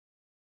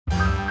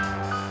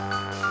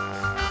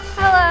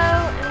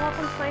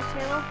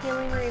channel,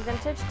 Healing Marie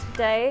Vintage.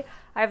 Today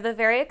I have the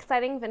very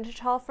exciting vintage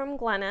haul from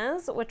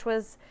Glenna's, which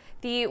was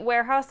the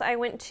warehouse I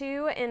went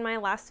to in my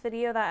last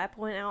video that I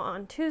went out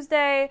on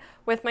Tuesday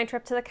with my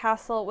trip to the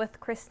castle with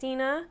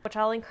Christina, which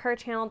I'll link her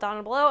channel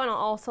down below, and I'll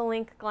also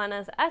link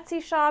Glenna's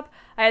Etsy shop.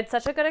 I had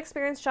such a good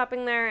experience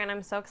shopping there, and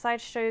I'm so excited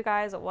to show you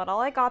guys what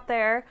all I got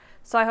there,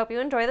 so I hope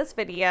you enjoy this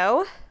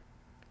video.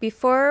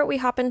 Before we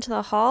hop into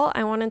the haul,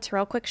 I wanted to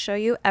real quick show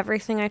you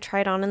everything I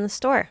tried on in the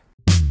store.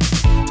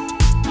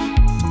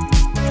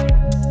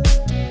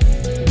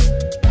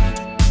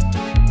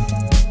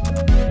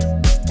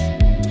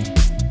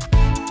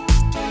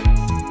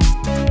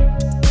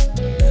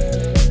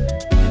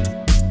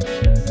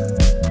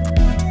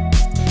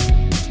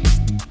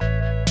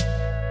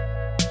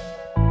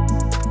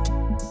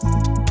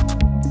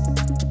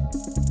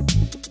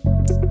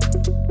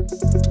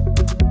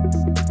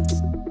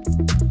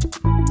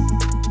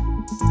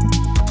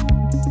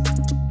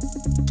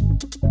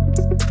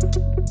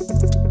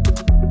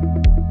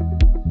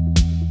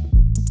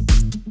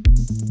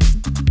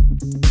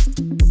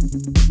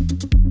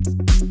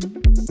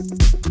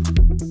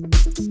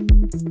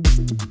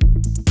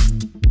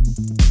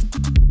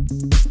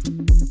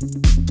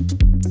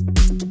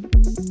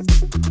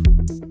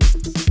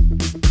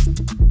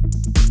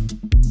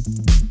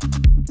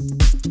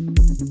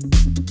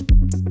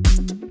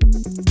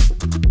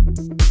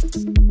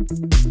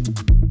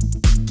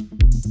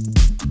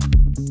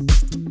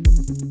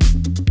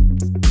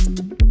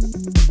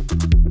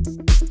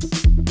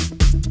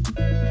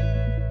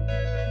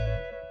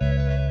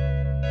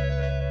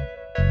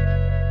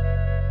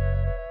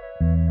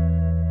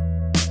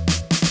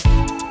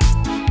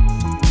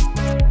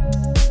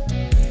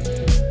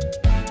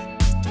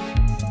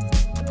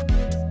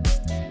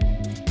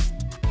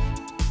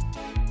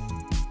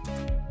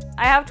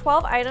 I have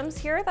 12 items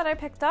here that I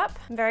picked up.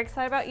 I'm very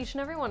excited about each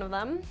and every one of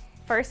them.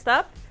 First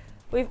up,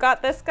 we've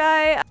got this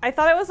guy. I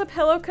thought it was a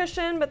pillow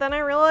cushion, but then I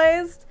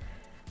realized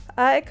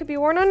it could be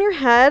worn on your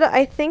head.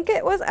 I think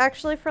it was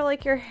actually for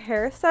like your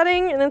hair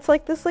setting, and it's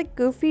like this like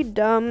goofy,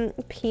 dumb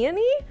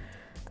peony.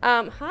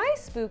 Hi,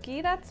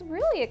 Spooky. That's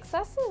really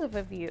excessive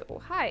of you.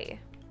 Hi.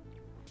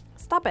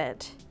 Stop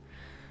it.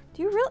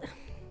 Do you really?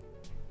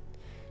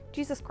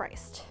 Jesus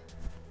Christ.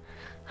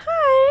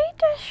 Hi,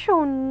 that's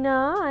so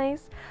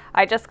nice.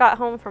 I just got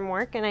home from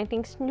work and I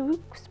think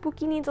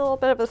Spooky needs a little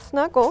bit of a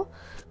snuggle.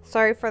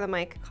 Sorry for the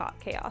mic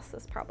chaos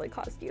this probably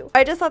caused you.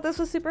 I just thought this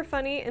was super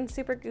funny and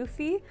super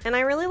goofy and I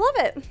really love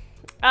it.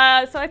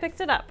 So I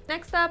picked it up.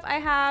 Next up I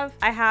have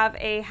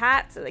a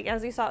hat.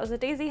 As you saw, it was a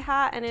daisy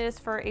hat and it is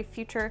for a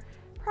future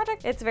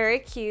project. It's very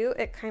cute.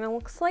 It kind of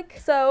looks like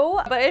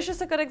so, but it's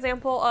just a good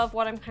example of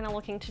what I'm kind of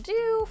looking to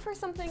do for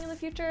something in the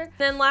future.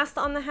 Then last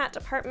on the hat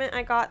department,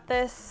 I got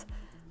this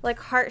like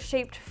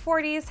heart-shaped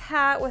 40s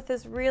hat with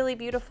this really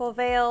beautiful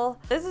veil.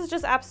 This is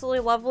just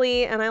absolutely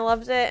lovely and I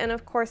loved it, and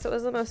of course it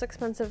was the most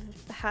expensive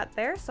hat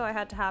there, so I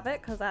had to have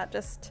it because that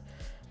just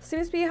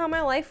seems to be how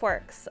my life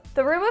works.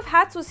 The room of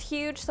hats was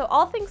huge, so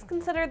all things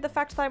considered, the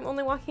fact that I'm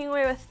only walking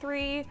away with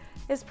 3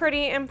 is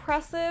pretty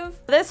impressive.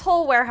 This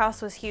whole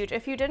warehouse was huge.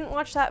 If you didn't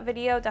watch that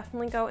video,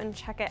 definitely go and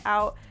check it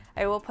out.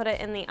 I will put it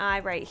in the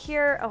eye right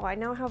here. Oh, I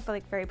now have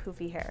like very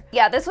poofy hair.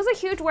 Yeah, this was a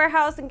huge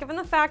warehouse, and given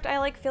the fact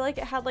I feel like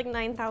it had like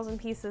 9,000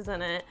 pieces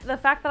in it, the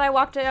fact that I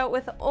walked it out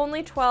with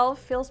only 12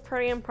 feels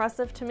pretty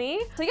impressive to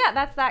me. So yeah,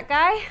 that's that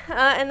guy.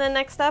 And then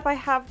next up I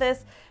have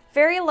this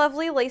very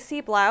lovely lacy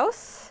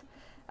blouse.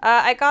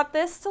 I got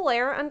this to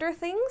layer under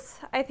things.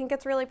 I think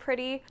it's really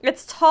pretty.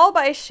 It's tall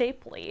by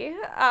shapely,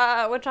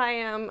 which I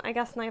am, I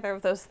guess, neither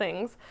of those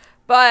things.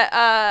 But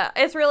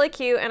it's really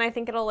cute, and I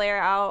think it'll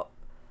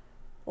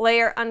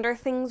layer under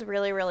things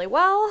really, really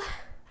well.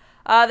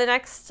 The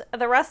rest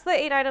of the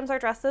 8 items are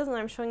dresses, and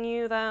I'm showing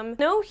you them.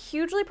 No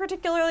hugely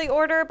particularly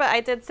order, but I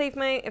did save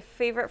my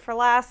favorite for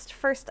last.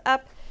 First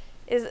up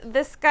is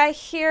this guy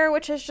here,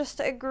 which is just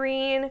a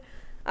green,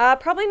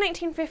 probably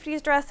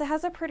 1950s dress. It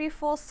has a pretty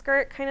full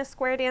skirt, kind of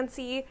square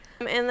dancey,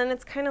 and then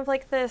it's kind of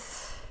like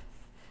this,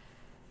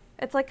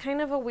 it's like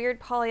kind of a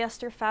weird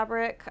polyester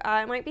fabric.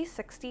 It might be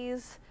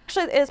 60s.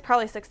 Actually, it is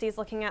probably 60s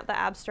looking at the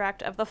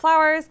abstract of the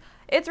flowers.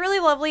 It's really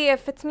lovely. It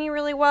fits me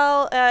really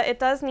well. It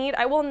does need,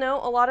 I will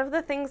note, a lot of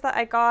the things that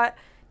I got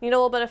need a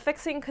little bit of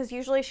fixing because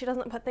usually she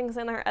doesn't put things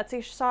in her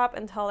Etsy shop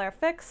until they're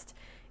fixed.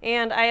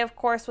 And I, of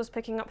course, was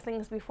picking up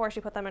things before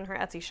she put them in her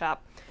Etsy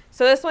shop.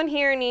 So this one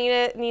here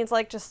needs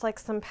like just like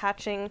some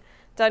patching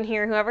done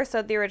here. Whoever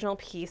sewed the original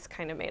piece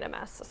kind of made a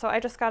mess. So I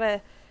just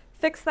gotta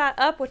fix that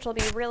up, which will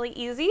be really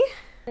easy.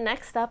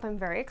 Next up, I'm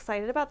very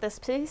excited about this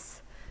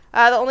piece.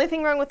 The only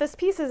thing wrong with this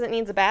piece is it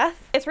needs a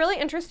bath. It's really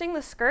interesting.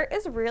 The skirt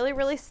is really,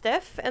 really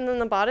stiff, and then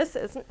the bodice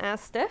isn't as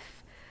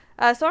stiff.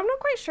 So I'm not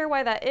quite sure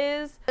why that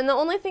is. And the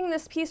only thing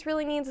this piece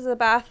really needs is a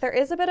bath. There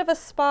is a bit of a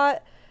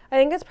spot. I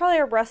think it's probably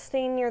a rust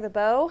stain near the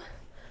bow.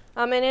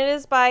 And it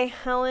is by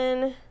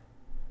Helen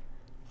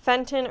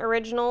Fenton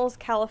Originals,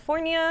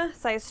 California,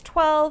 size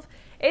 12.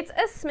 It's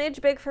a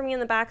smidge big for me in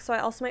the back, so I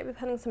also might be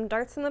putting some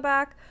darts in the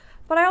back.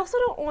 But I also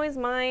don't always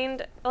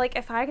mind, like,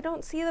 if I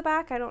don't see the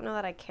back, I don't know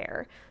that I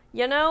care.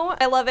 You know,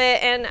 I love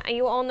it, and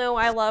you all know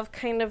I love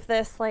kind of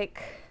this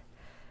like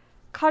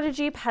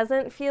cottagey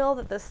peasant feel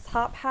that this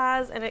top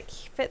has, and it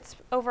fits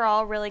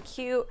overall really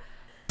cute.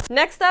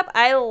 Next up,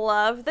 I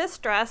love this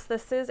dress.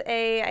 This is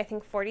a, I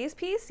think, 40s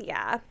piece.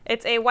 Yeah,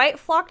 it's a white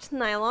flocked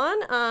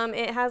nylon.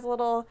 It has the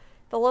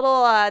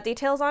little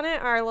details on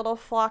it are little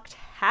flocked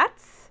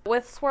hats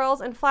with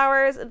swirls and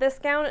flowers. This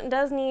gown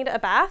does need a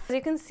bath. As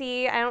you can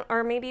see,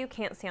 or maybe you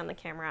can't see on the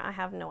camera. I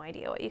have no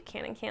idea what you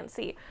can and can't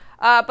see.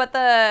 But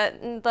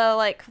the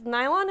like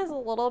nylon is a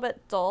little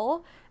bit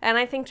dull, and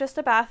I think just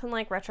a bath and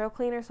like retro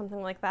clean or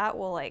something like that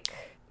will like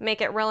make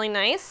it really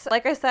nice.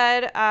 Like I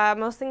said,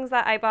 most things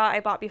that I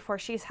bought before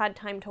she's had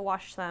time to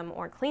wash them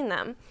or clean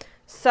them.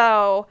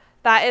 So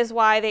that is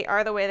why they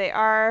are the way they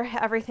are.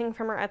 Everything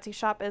from her Etsy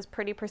shop is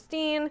pretty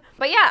pristine.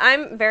 But yeah,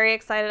 I'm very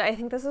excited. I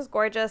think this is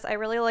gorgeous. I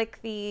really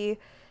like the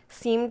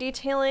seam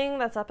detailing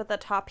that's up at the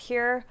top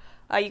here.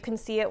 You can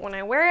see it when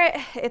I wear it.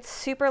 It's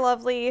super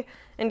lovely.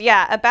 And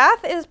yeah, a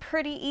bath is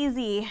pretty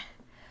easy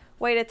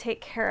way to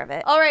take care of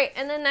it. All right,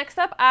 and then next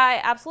up, I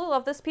absolutely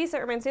love this piece. It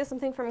reminds me of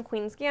something from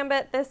Queen's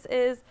Gambit. This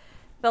is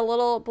the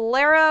little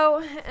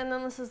bolero, and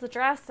then this is the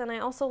dress, and I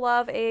also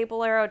love a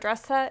bolero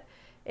dress set.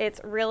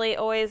 It's really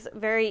always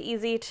very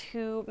easy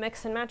to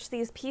mix and match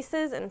these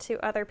pieces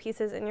into other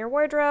pieces in your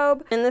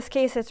wardrobe. In this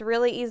case, it's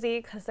really easy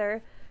because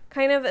they're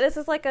kind of, this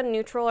is like a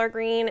neutral or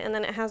green, and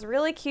then it has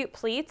really cute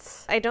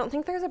pleats. I don't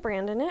think there's a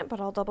brand in it, but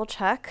I'll double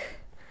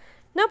check.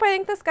 Nope, I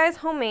think this guy's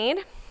homemade.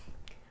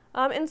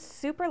 And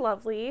super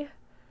lovely,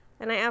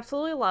 and I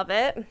absolutely love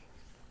it.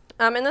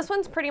 And this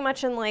one's pretty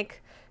much in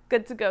like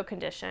good to go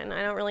condition.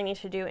 I don't really need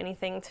to do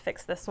anything to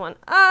fix this one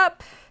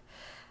up.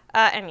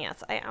 And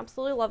yes, I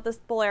absolutely love this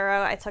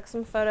bolero. I took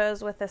some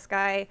photos with this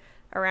guy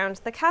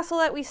around the castle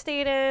that we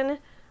stayed in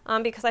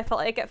because I felt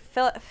like it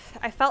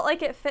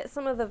fit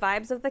some of the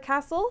vibes of the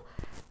castle.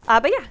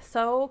 But yeah,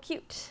 so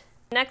cute.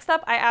 Next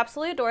up, I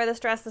absolutely adore this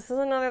dress. This is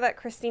another that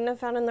Christina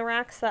found in the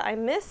racks that I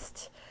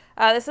missed.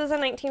 This is a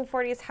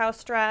 1940s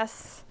house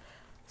dress.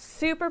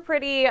 Super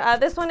pretty.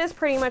 This one is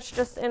pretty much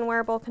just in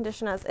wearable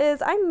condition as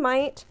is. I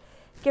might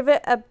give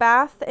it a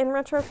bath in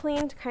retro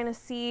clean to kind of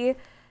see.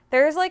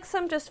 There's like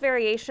some just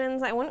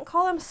variations. I wouldn't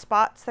call them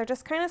spots. They're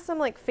just kind of some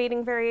like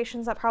fading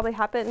variations that probably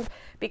happened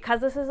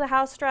because this is a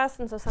house dress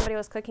and so somebody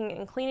was cooking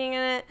and cleaning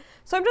in it.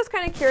 So I'm just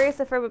kind of curious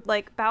if a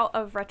like bout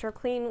of retro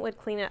clean would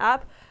clean it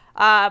up.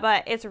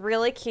 But it's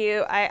really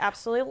cute. I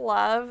absolutely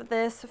love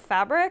this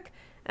fabric,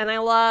 and I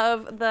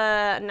love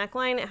the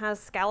neckline. It has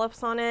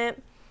scallops on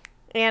it,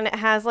 and it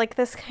has like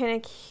this kind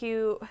of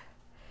cute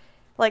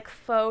like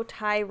faux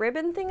tie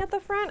ribbon thing at the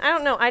front. I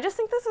don't know. I just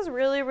think this is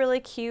really,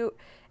 really cute,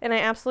 and I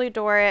absolutely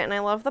adore it. And I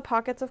love the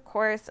pockets, of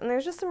course. And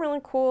there's just some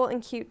really cool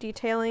and cute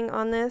detailing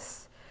on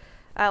this,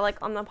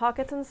 like on the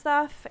pockets and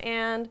stuff.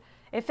 And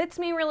it fits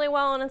me really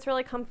well, and it's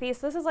really comfy.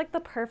 So this is like the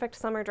perfect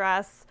summer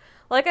dress.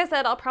 Like I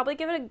said, I'll probably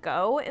give it a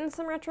go in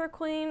some retro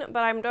clean,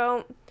 but I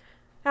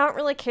don't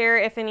really care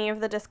if any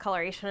of the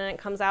discoloration in it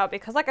comes out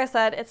because, like I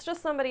said, it's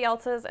just somebody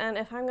else's. And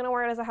if I'm gonna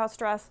wear it as a house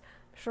dress,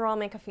 I'm sure I'll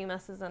make a few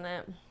messes in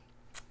it.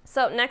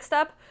 So next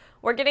up,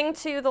 we're getting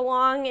to the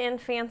long and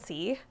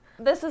fancy.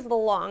 This is the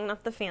long,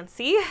 not the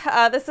fancy.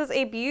 This is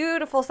a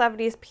beautiful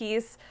 70s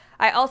piece.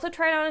 I also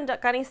tried on a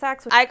gunny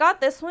sacks. I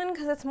got this one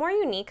because it's more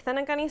unique than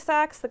a gunny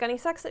sacks. The gunny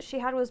sacks that she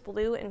had was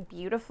blue and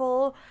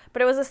beautiful,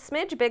 but it was a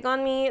smidge big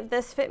on me.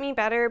 This fit me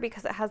better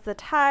because it has the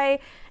tie,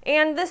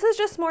 and this is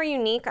just more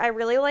unique. I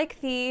really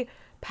like the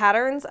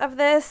patterns of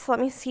this. Let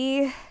me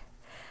see.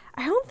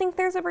 I don't think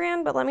there's a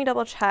brand, but let me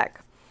double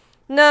check.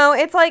 No,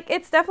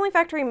 it's definitely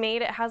factory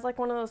made. It has like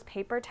one of those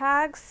paper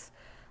tags.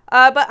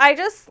 But I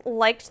just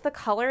liked the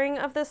coloring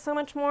of this so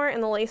much more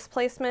and the lace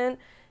placement.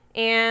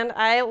 And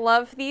I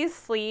love these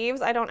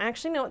sleeves. I don't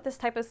actually know what this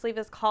type of sleeve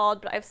is called,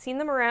 but I've seen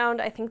them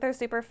around. I think they're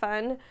super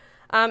fun.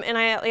 And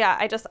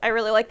I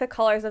really like the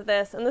colors of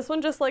this. And this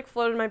one just like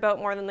floated my boat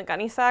more than the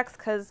gunny sacks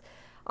because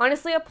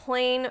honestly, a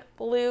plain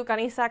blue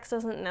gunny sacks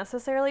doesn't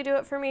necessarily do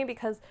it for me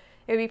because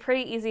it would be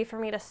pretty easy for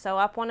me to sew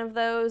up one of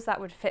those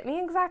that would fit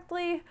me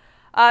exactly.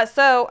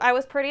 So I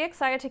was pretty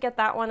excited to get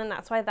that one, and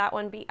that's why that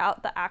one beat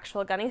out the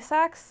actual gunny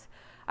sacks.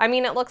 I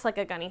mean, it looks like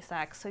a gunny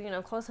sack, so, you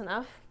know, close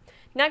enough.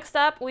 Next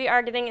up, we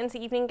are getting into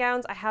evening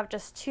gowns. I have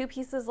just 2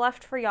 pieces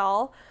left for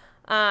y'all,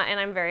 and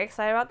I'm very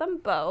excited about them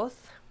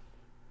both.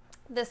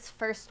 This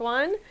first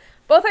one,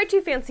 both are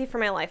too fancy for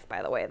my life,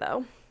 by the way,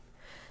 though.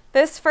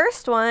 This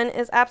first one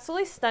is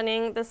absolutely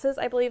stunning. This is,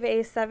 I believe, a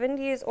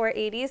 70s or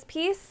 80s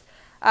piece,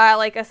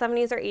 like a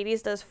 70s or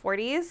 80s does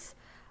 40s.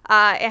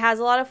 It has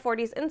a lot of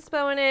 40s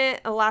inspo in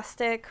it,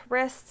 elastic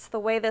wrists, the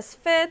way this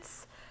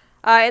fits.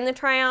 In the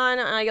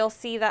try-on, you'll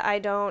see that I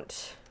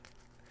don't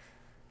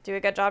do a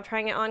good job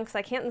trying it on because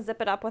I can't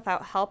zip it up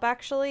without help,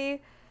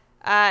 actually.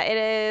 It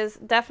is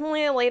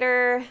definitely a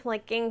later,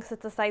 like, Ginks.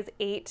 It's a size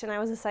 8, and I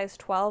was a size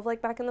 12,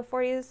 like, back in the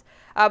 40s.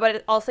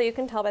 But also, you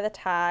can tell by the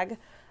tag.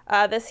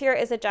 This here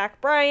is a Jack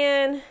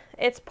Bryan.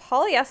 It's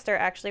polyester,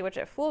 actually, which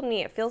it fooled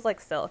me. It feels like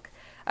silk.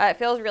 It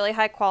feels really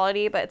high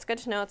quality, but it's good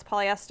to know it's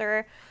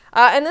polyester.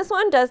 And this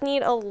one does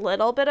need a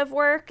little bit of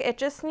work. It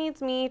just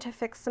needs me to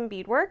fix some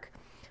beadwork,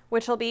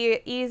 which will be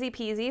easy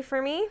peasy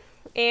for me.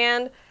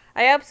 And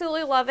I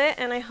absolutely love it,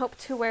 and I hope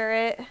to wear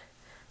it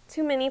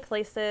to many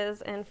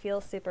places and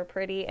feel super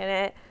pretty in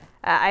it.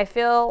 I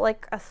feel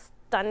like a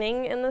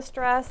stunning in this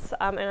dress,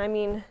 and I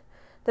mean,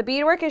 the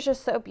beadwork is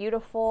just so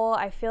beautiful.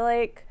 I feel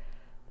like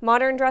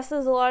modern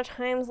dresses a lot of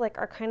times like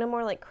are kind of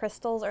more like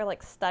crystals or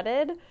like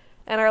studded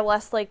and are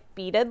less like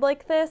beaded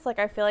like this. Like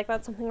I feel like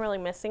that's something really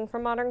missing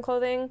from modern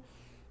clothing.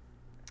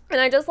 And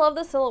I just love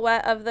the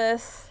silhouette of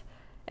this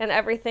and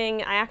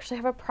everything. I actually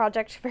have a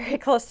project very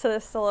close to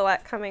this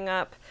silhouette coming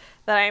up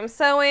that I'm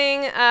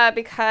sewing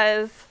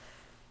because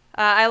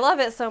I love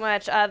it so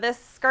much. This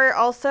skirt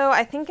also,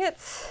 I think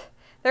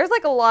there's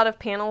like a lot of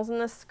panels in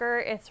this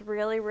skirt. It's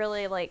really,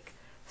 really like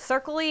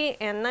circly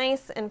and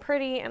nice and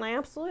pretty, and I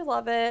absolutely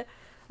love it.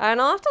 And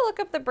I'll have to look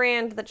up the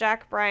brand, the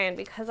Jack Bryan,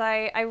 because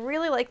I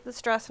really like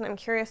this dress and I'm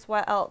curious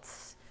what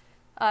else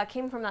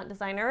came from that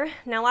designer.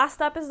 Now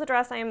last up is the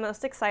dress I am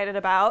most excited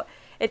about.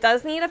 It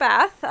does need a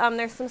bath.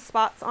 There's some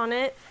spots on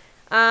it.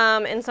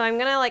 And so I'm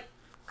gonna like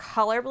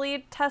color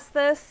bleed test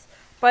this,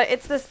 but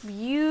it's this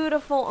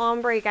beautiful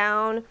ombre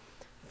gown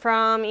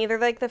from either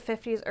like the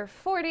 50s or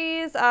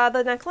 40s.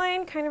 The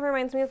neckline kind of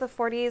reminds me of the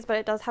 40s, but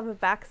it does have a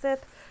back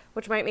zip,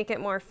 which might make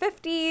it more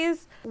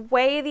 50s. The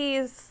way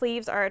these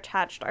sleeves are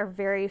attached are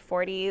very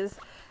 40s.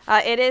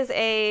 It is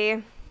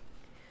a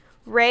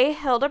Ray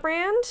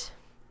Hildebrand.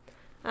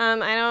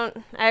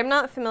 I'm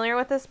not familiar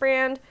with this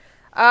brand.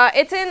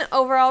 It's in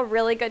overall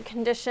really good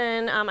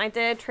condition. I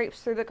did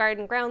traipse through the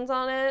garden grounds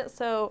on it,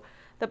 so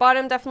the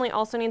bottom definitely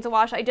also needs a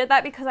wash. I did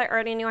that because I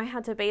already knew I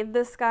had to bathe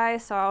this guy,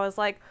 so I was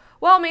like,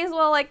 well, may as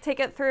well like take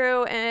it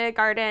through in a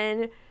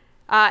garden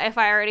if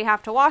I already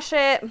have to wash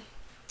it.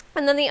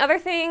 And then the other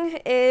thing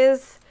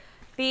is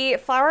the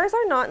flowers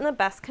are not in the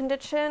best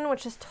condition,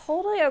 which is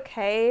totally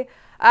okay.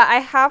 I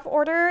have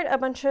ordered a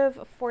bunch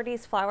of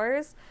 40s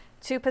flowers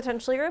to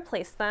potentially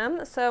replace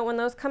them. So when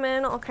those come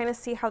in, I'll kind of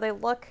see how they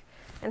look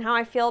and how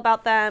I feel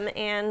about them,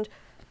 and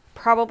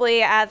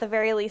probably at the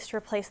very least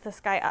replace this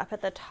guy up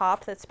at the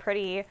top that's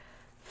pretty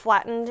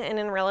flattened and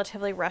in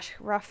relatively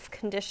rough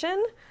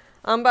condition.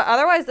 But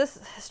otherwise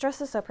this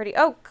dress is so pretty.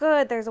 Oh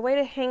good, there's a way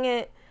to hang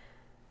it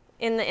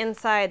in the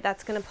inside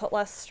that's going to put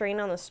less strain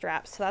on the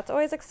straps, so that's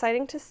always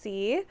exciting to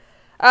see.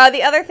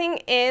 The other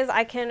thing is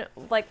I can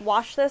like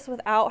wash this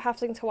without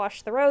having to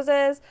wash the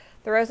roses.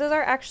 The roses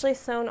are actually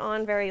sewn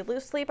on very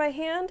loosely by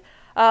hand.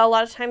 A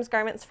lot of times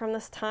garments from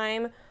this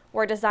time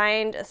were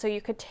designed so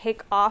you could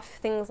take off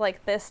things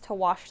like this to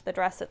wash the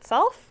dress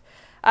itself.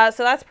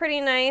 So that's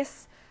pretty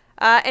nice.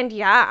 And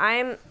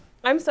yeah,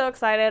 I'm so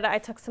excited. I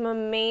took some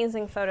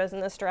amazing photos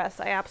in this dress.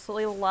 I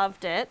absolutely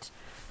loved it.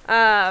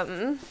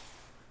 And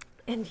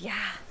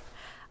yeah,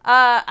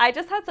 I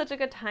just had such a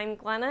good time.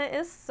 Glenna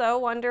is so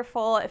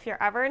wonderful. If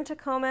you're ever in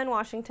Tacoma in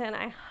Washington,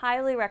 I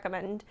highly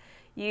recommend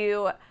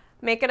you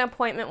make an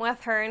appointment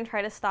with her and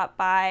try to stop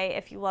by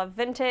if you love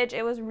vintage.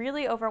 It was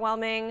really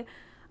overwhelming.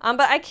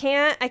 But I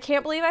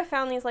can't believe I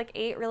found these like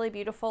 8 really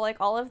beautiful, like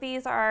all of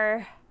these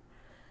are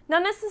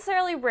not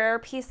necessarily rare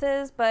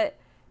pieces, but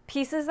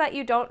pieces that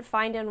you don't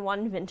find in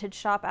one vintage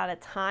shop at a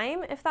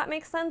time, if that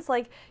makes sense.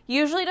 Like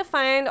usually to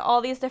find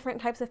all these different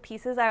types of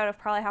pieces, I would have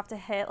probably have to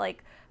hit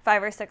like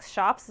 5 or 6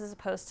 shops as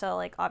opposed to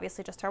like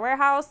obviously just her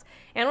warehouse.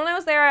 And when I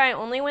was there, I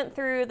only went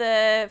through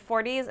the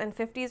 40s and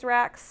 50s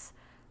racks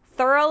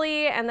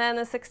thoroughly, and then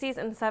the 60s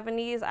and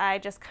 70s I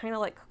just kind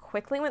of like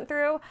quickly went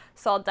through.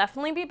 So I'll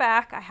definitely be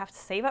back. I have to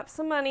save up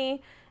some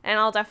money, and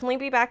I'll definitely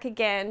be back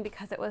again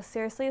because it was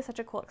seriously such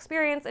a cool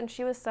experience, and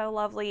she was so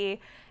lovely,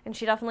 and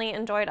she definitely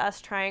enjoyed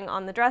us trying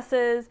on the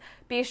dresses.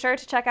 Be sure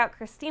to check out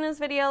Christina's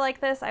video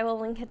like this. I will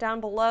link it down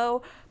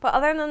below. But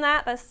other than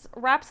that, this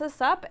wraps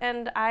us up,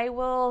 and I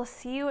will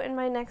see you in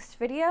my next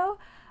video.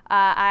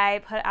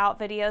 I put out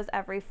videos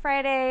every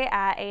Friday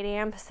at 8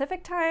 a.m.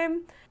 Pacific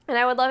time, and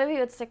I would love if you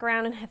would stick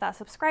around and hit that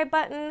subscribe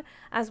button,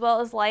 as well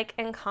as like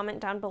and comment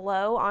down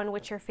below on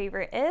which your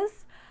favorite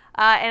is.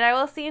 And I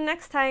will see you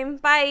next time.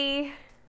 Bye!